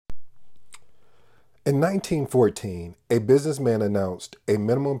In 1914, a businessman announced a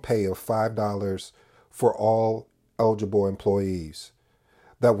minimum pay of $5 for all eligible employees.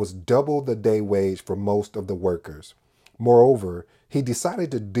 That was double the day wage for most of the workers. Moreover, he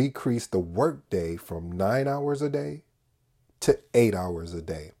decided to decrease the workday from 9 hours a day to 8 hours a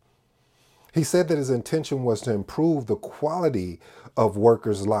day. He said that his intention was to improve the quality of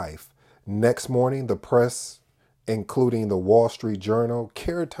workers' life. Next morning, the press, including the Wall Street Journal,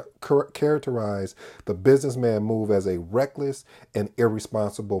 characterized the businessman move as a reckless and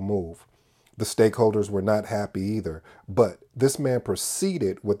irresponsible move. The stakeholders were not happy either, but this man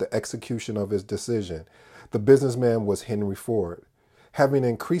proceeded with the execution of his decision. The businessman was Henry Ford. Having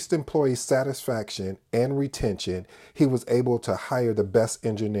increased employee satisfaction and retention, he was able to hire the best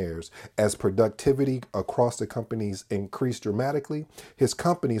engineers. As productivity across the companies increased dramatically, his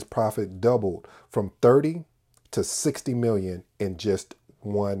company's profit doubled from 30 to 60 million in just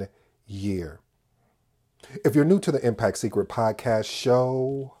 1 year. If you're new to the Impact Secret podcast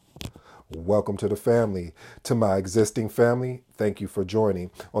show, welcome to the family. To my existing family, thank you for joining.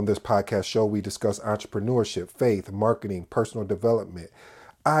 On this podcast show, we discuss entrepreneurship, faith, marketing, personal development.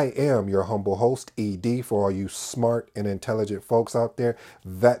 I am your humble host, ED, for all you smart and intelligent folks out there.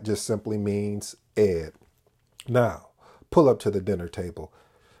 That just simply means Ed. Now, pull up to the dinner table.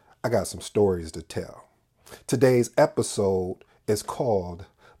 I got some stories to tell. Today's episode is called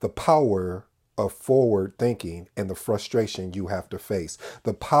The Power of Forward Thinking and the Frustration You Have to Face.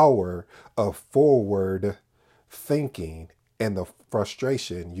 The power of forward thinking and the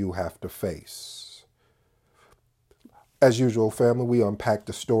frustration you have to face. As usual, family, we unpacked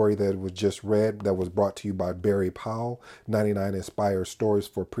the story that was just read that was brought to you by Barry Powell, 99 Inspired Stories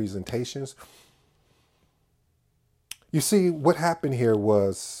for Presentations. You see, what happened here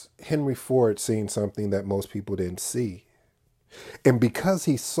was Henry Ford seen something that most people didn't see. And because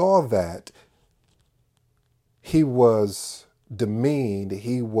he saw that, he was demeaned,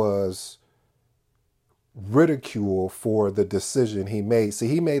 he was ridiculed for the decision he made. See,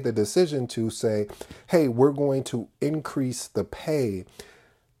 he made the decision to say, hey, we're going to increase the pay.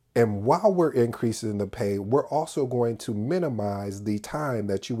 And while we're increasing the pay, we're also going to minimize the time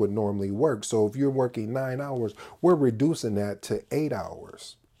that you would normally work. So if you're working 9 hours, we're reducing that to 8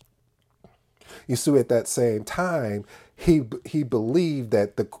 hours. You see, at that same time, he believed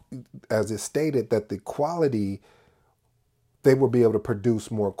that as it stated, that the quality, they would be able to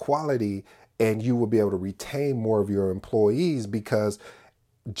produce more quality and you will be able to retain more of your employees. Because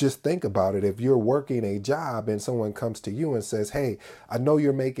just think about it. If you're working a job and someone comes to you and says, hey, I know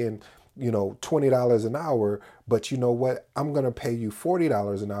you're making, $20 an hour, but you know what? I'm going to pay you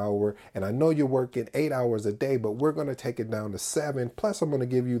 $40 an hour. And I know you're working 8 hours a day, but we're going to take it down to 7. Plus, I'm going to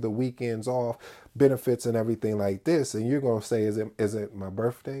give you the weekends off, benefits and everything like this. And you're going to say, is it my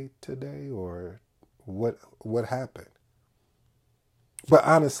birthday today or what happened? But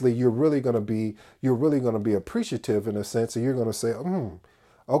honestly, you're really going to be appreciative in a sense, and you're going to say,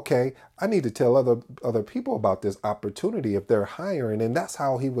 okay, I need to tell other people about this opportunity if they're hiring. And that's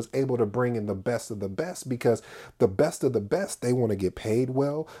how he was able to bring in the best of the best, because the best of the best, they want to get paid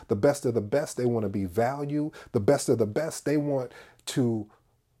well. The best of the best, they want to be valued. The best of the best, they want to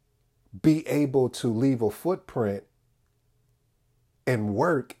be able to leave a footprint and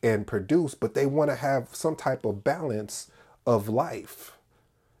work and produce, but they want to have some type of balance of life.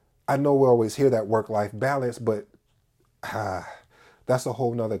 I know we always hear that work-life balance, but that's a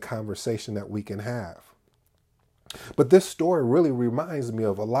whole nother conversation that we can have. But this story really reminds me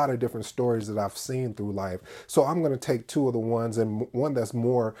of a lot of different stories that I've seen through life. So I'm going to take two of the ones and one that's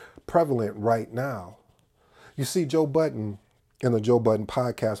more prevalent right now. You see, Joe Budden in the Joe Budden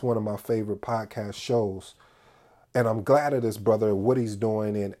podcast, one of my favorite podcast shows. And I'm glad of this brother, what he's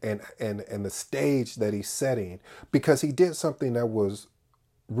doing and the stage that he's setting, because he did something that was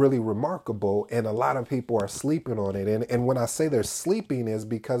really remarkable and a lot of people are sleeping on it. And when I say they're sleeping is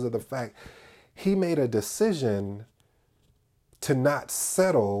because of the fact he made a decision to not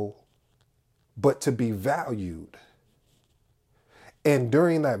settle, but to be valued. And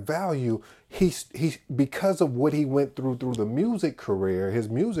during that value, he because of what he went through the music career, his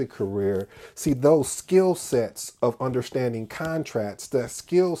music career, see those skill sets of understanding contracts, that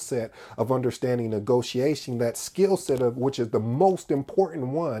skill set of understanding negotiation, that skill set of which is the most important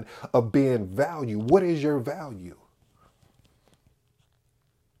one of being valued. What is your value?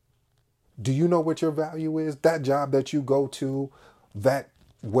 Do you know what your value is? That job that you go to, that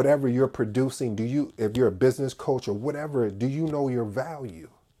whatever you're producing, if you're a business coach or whatever, do you know your value?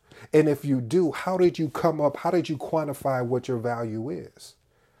 And if you do, how did you quantify what your value is?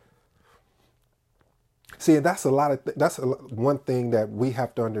 See, that's a lot of one thing that we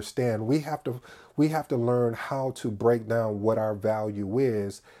have to understand. We have to learn how to break down what our value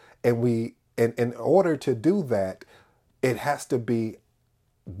is, and in order to do that, it has to be,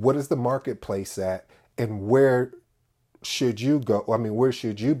 what is the marketplace at, and where should you go? I mean, where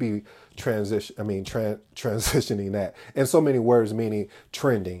should you be transitioning at? In so many words, meaning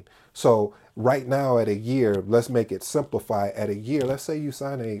trending. So right now at a year, let's make it simplify. At a year, let's say you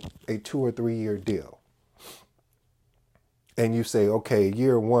sign a 2 or 3 year deal, and you say, okay,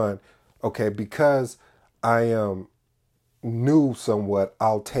 year one, okay, because I am new somewhat,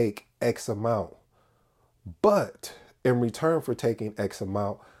 I'll take X amount. But in return for taking X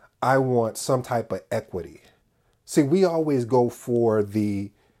amount, I want some type of equity. See, we always go for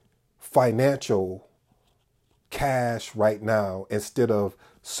the financial cash right now instead of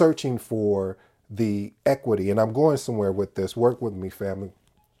searching for the equity. And I'm going somewhere with this. Work with me, family.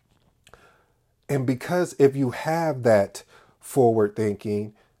 And because if you have that forward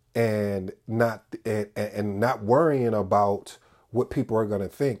thinking and not worrying about what people are going to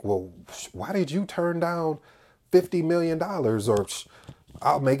think, well, why did you turn down $50 million? Or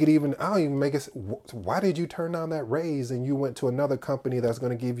I'll even make it, why did you turn down that raise and you went to another company that's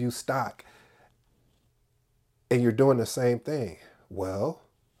going to give you stock and you're doing the same thing? Well,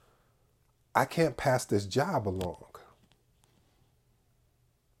 I can't pass this job along,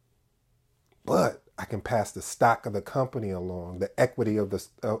 but I can pass the stock of the company along, the equity of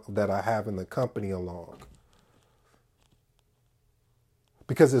that I have in the company along.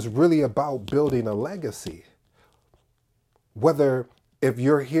 Because it's really about building a legacy. Whether if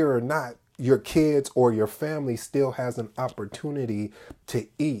you're here or not, your kids or your family still has an opportunity to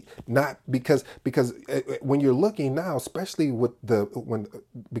eat. Not because when you're looking now, especially with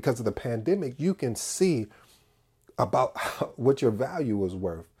because of the pandemic, you can see about what your value is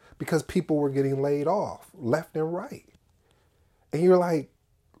worth, because people were getting laid off left and right. And you're like,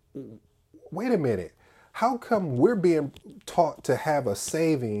 wait a minute. How come we're being taught to have a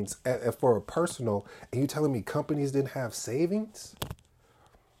savings for a personal, and you telling me companies didn't have savings?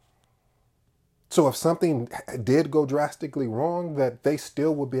 So if something did go drastically wrong, that they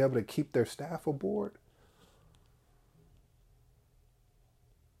still would be able to keep their staff aboard?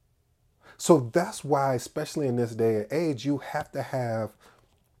 So that's why, especially in this day and age, you have to have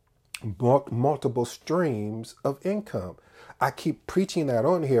multiple streams of income. I keep preaching that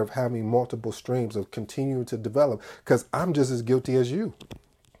on here, of having multiple streams, of continuing to develop, because I'm just as guilty as you.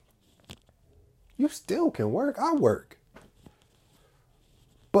 You still can work. I work.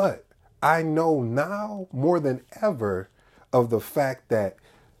 But I know now more than ever of the fact that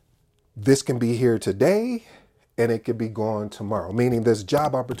this can be here today and it can be gone tomorrow. Meaning this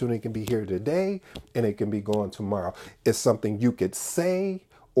job opportunity can be here today and it can be gone tomorrow. It's something you could say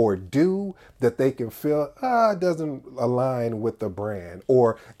or do that they can feel, it doesn't align with the brand.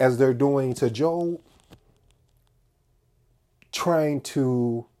 Or as they're doing to Joe, trying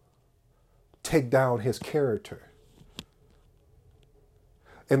to take down his character.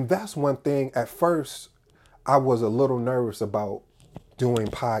 And that's one thing. At first, I was a little nervous about doing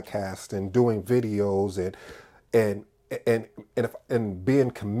podcasts and doing videos and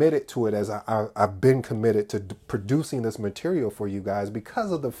being committed to it, as I've been committed to producing this material for you guys,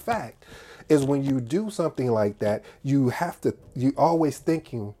 because of the fact is, when you do something like that, you always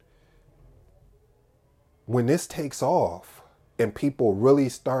thinking, when this takes off and people really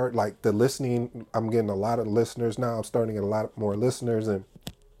start, like the listening, I'm getting a lot of listeners now. I'm starting to get a lot more listeners, and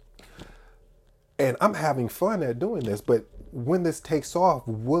I'm having fun at doing this. But when this takes off,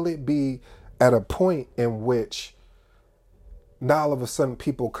 will it be at a point in which now all of a sudden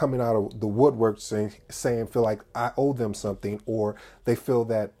people coming out of the woodwork saying feel like I owe them something, or they feel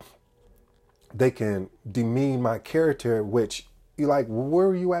that they can demean my character, which you're like, where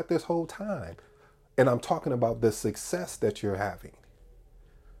were you at this whole time? And I'm talking about the success that you're having.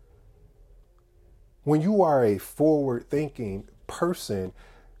 When you are a forward thinking person,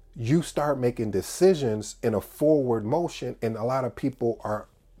 you start making decisions in a forward motion, and a lot of people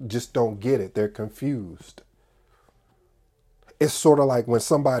just don't get it. They're confused. It's sort of like when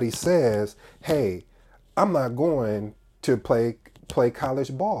somebody says, hey, I'm not going to play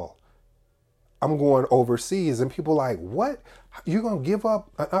college ball. I'm going overseas. And people are like, what? You're going to give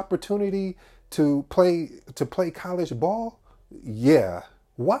up an opportunity to play college ball? Yeah.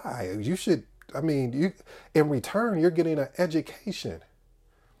 Why? You should, in return, you're getting an education.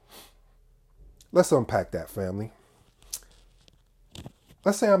 Let's unpack that, family.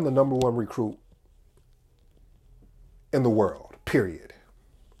 Let's say I'm the number one recruit in the world, period.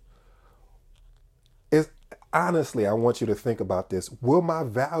 honestly, I want you to think about this. Will my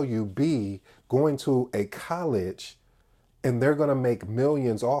value be going to a college and they're going to make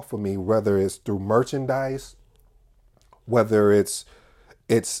millions off of me, whether it's through merchandise, whether it's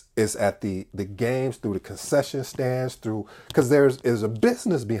at the games, through the concession stands, through, because there's a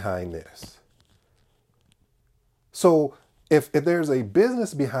business behind this. So if there's a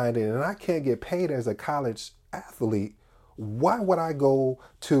business behind it and I can't get paid as a college athlete, why would I go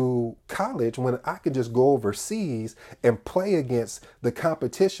to college when I could just go overseas and play against the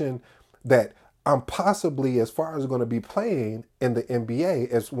competition that I'm possibly, as far as going to be playing in the NBA,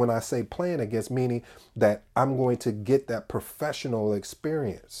 as when I say playing against, meaning that I'm going to get that professional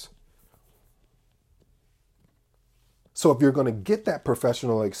experience. So if you're going to get that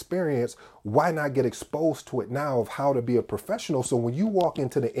professional experience, why not get exposed to it now of how to be a professional? So when you walk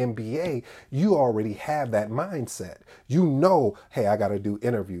into the NBA, you already have that mindset. You know, hey, I got to do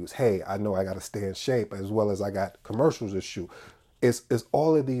interviews. Hey, I know I got to stay in shape, as well as I got commercials to shoot. It's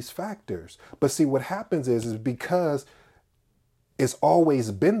all of these factors. But see, what happens is because it's always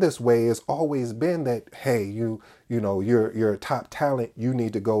been this way. It's always been that, hey, you're a top talent. You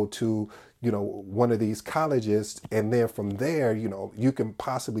need to go to, one of these colleges. And then from there, you can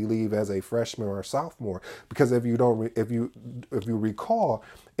possibly leave as a freshman or a sophomore. Because if you recall,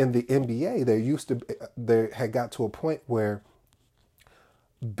 in the NBA, there had got to a point where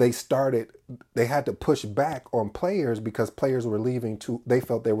they had to push back on players because players were they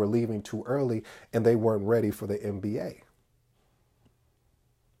felt they were leaving too early and they weren't ready for the NBA.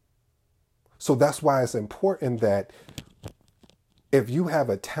 So that's why it's important that if you have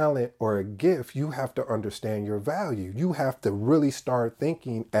a talent or a gift, you have to understand your value. You have to really start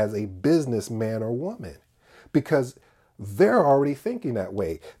thinking as a businessman or woman, because they're already thinking that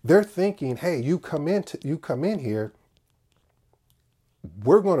way. They're thinking, hey, you come in here,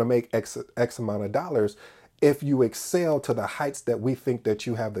 we're going to make X amount of dollars if you excel to the heights that we think that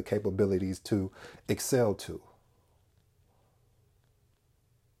you have the capabilities to excel to.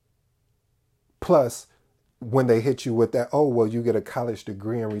 Plus, when they hit you with that, oh, well, you get a college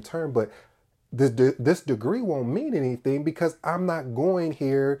degree in return, but this degree won't mean anything because I'm not going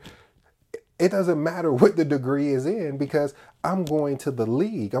here. It doesn't matter what the degree is in because I'm going to the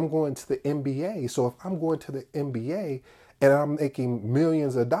league. I'm going to the NBA. So if I'm going to the NBA and I'm making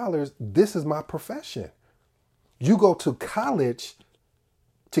millions of dollars, this is my profession. You go to college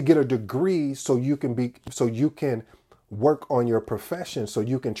to get a degree so you can work on your profession, so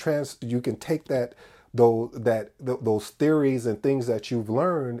you can take those theories and things that you've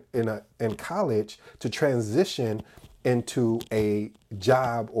learned in college to transition into a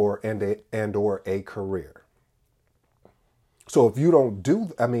job or a career. So if you don't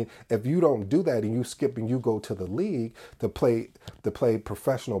do that and you skip and you go to the league to play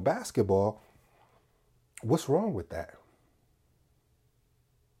professional basketball, what's wrong with that?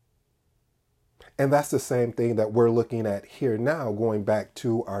 And that's the same thing that we're looking at here now, going back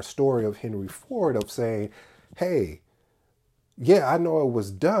to our story of Henry Ford, of saying, hey, yeah, I know it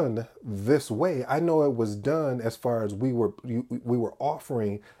was done this way. I know it was done as far as we were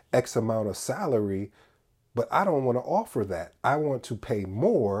offering X amount of salary, but I don't want to offer that. I want to pay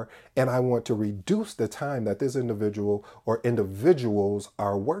more, and I want to reduce the time that this individual or individuals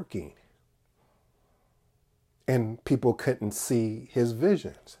are working. And people couldn't see his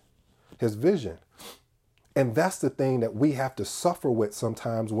vision. And that's the thing that we have to suffer with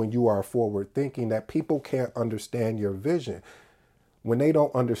sometimes when you are forward thinking, that people can't understand your vision. When they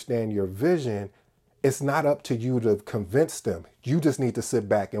don't understand your vision, it's not up to you to convince them. You just need to sit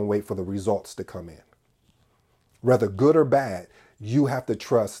back and wait for the results to come in. Whether good or bad, you have to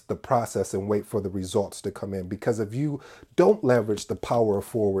trust the process and wait for the results to come in. Because if you don't leverage the power of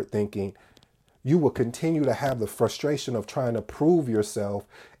forward thinking, you will continue to have the frustration of trying to prove yourself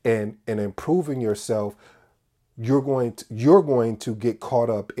and improving yourself. You're going to get caught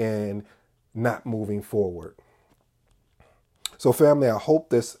up in not moving forward. So family, I hope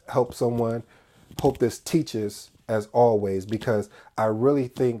this helps someone. Hope this teaches, as always, because I really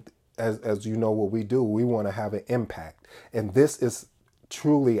think, as you know what we do, we want to have an impact. And this is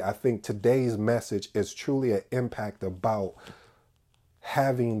truly, I think today's message is truly an impact about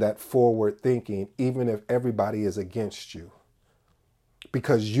having that forward thinking, even if everybody is against you.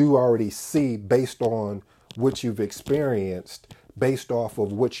 Because you already see, based on what you've experienced, based off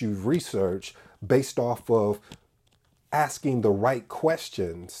of what you've researched, based off of asking the right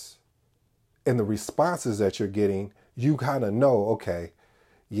questions and the responses that you're getting, you kind of know, okay,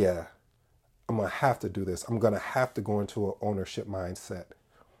 yeah, I'm going to have to do this. I'm going to have to go into an ownership mindset.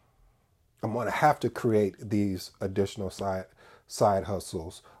 I'm going to have to create these additional side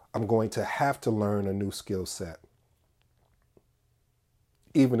hustles. I'm going to have to learn a new skill set,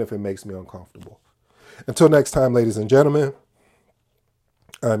 even if it makes me uncomfortable. Until next time, ladies and gentlemen,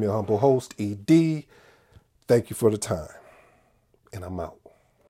 I'm your humble host, ED. Thank you for the time, and I'm out.